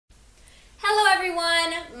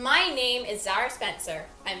everyone, my name is Zahra Spencer.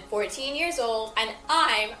 I'm 14 years old and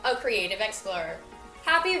I'm a Creative Explorer.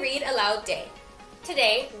 Happy Read Aloud Day.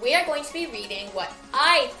 Today we are going to be reading what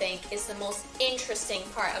I think is the most interesting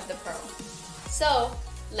part of the Pearl. So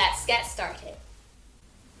let's get started.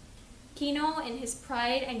 Kino, in his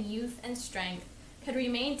pride and youth and strength, could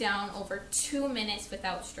remain down over 2 minutes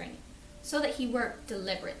without strain, so that he worked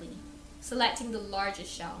deliberately, selecting the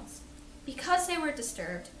largest shells. Because they were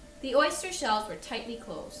disturbed, the oyster shells were tightly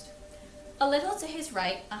closed. A little to his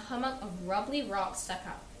right, a hummock of rubbly rock stuck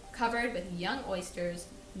up, covered with young oysters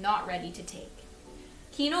not ready to take.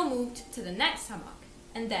 Kino moved to the next hummock,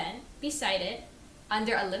 and then, beside it,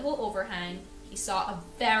 under a little overhang, he saw a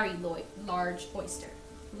very large oyster,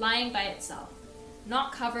 lying by itself,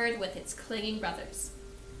 not covered with its clinging brothers.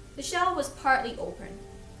 The shell was partly open,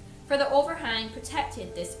 for the overhang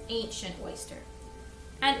protected this ancient oyster.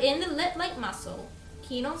 And in the lip-like muscle,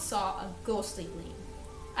 Kino saw a ghostly gleam,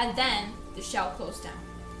 and then the shell closed down.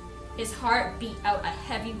 His heart beat out a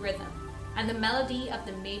heavy rhythm, and the melody of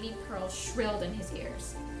the baby pearl shrilled in his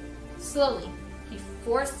ears. Slowly, he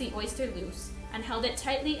forced the oyster loose and held it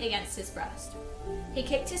tightly against his breast. He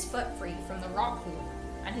kicked his foot free from the rock loop,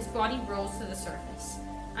 and his body rose to the surface,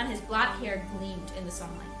 and his black hair gleamed in the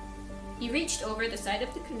sunlight. He reached over the side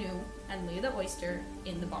of the canoe and laid the oyster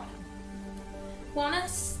in the bottom. Juana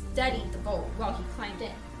steadied the boat while he climbed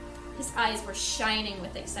in. His eyes were shining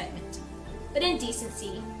with excitement. But in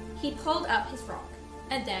decency, he pulled up his rock,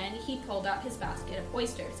 and then he pulled out his basket of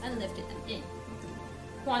oysters and lifted them in.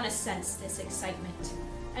 Juana sensed this excitement,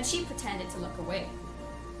 and she pretended to look away.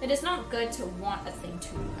 It is not good to want a thing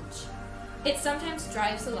too much. It sometimes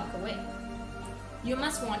drives the luck away. You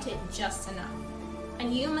must want it just enough,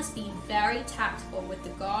 and you must be very tactful with the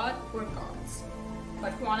god or gods.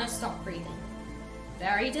 But Juana stopped breathing.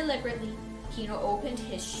 Very deliberately, Kino opened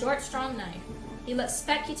his short, strong knife. He looked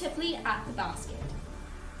speculatively at the basket.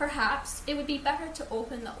 Perhaps it would be better to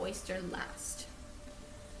open the oyster last.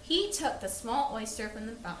 He took the small oyster from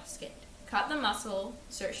the basket, cut the muscle,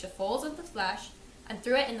 searched the folds of the flesh, and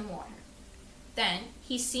threw it in the water. Then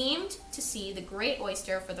he seemed to see the great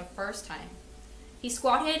oyster for the first time. He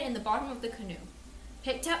squatted in the bottom of the canoe,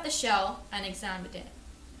 picked up the shell, and examined it.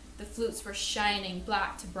 The flutes were shining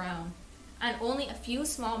black to brown, and only a few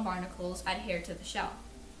small barnacles adhered to the shell.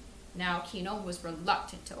 Now Kino was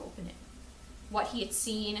reluctant to open it. What he had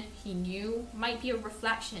seen, he knew, might be a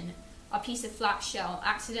reflection, a piece of flat shell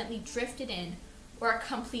accidentally drifted in, or a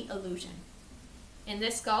complete illusion. In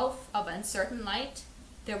this gulf of uncertain light,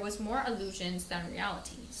 there was more illusions than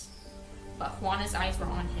realities. But Juana's eyes were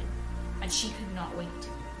on him, and she could not wait.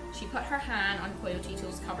 She put her hand on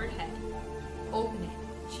Coyotito's covered head. "Open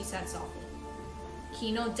it," she said softly.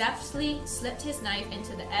 Kino deftly slipped his knife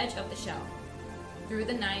into the edge of the shell. Through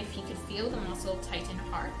the knife, he could feel the muscle tighten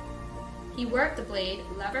hard. He worked the blade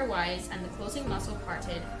lever-wise, and the closing muscle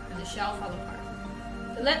parted, and the shell fell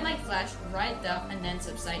apart. The lip-like flesh writhed up and then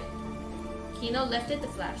subsided. Kino lifted the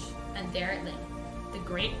flesh, and there it lay, the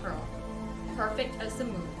great pearl, perfect as the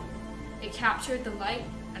moon. It captured the light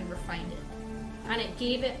and refined it, and it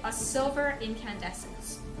gave it a silver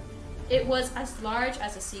incandescence. It was as large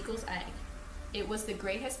as a seagull's egg. It was the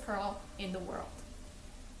greatest pearl in the world.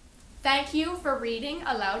 Thank you for reading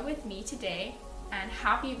aloud with me today, and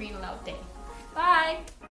happy Read Aloud Day. Bye!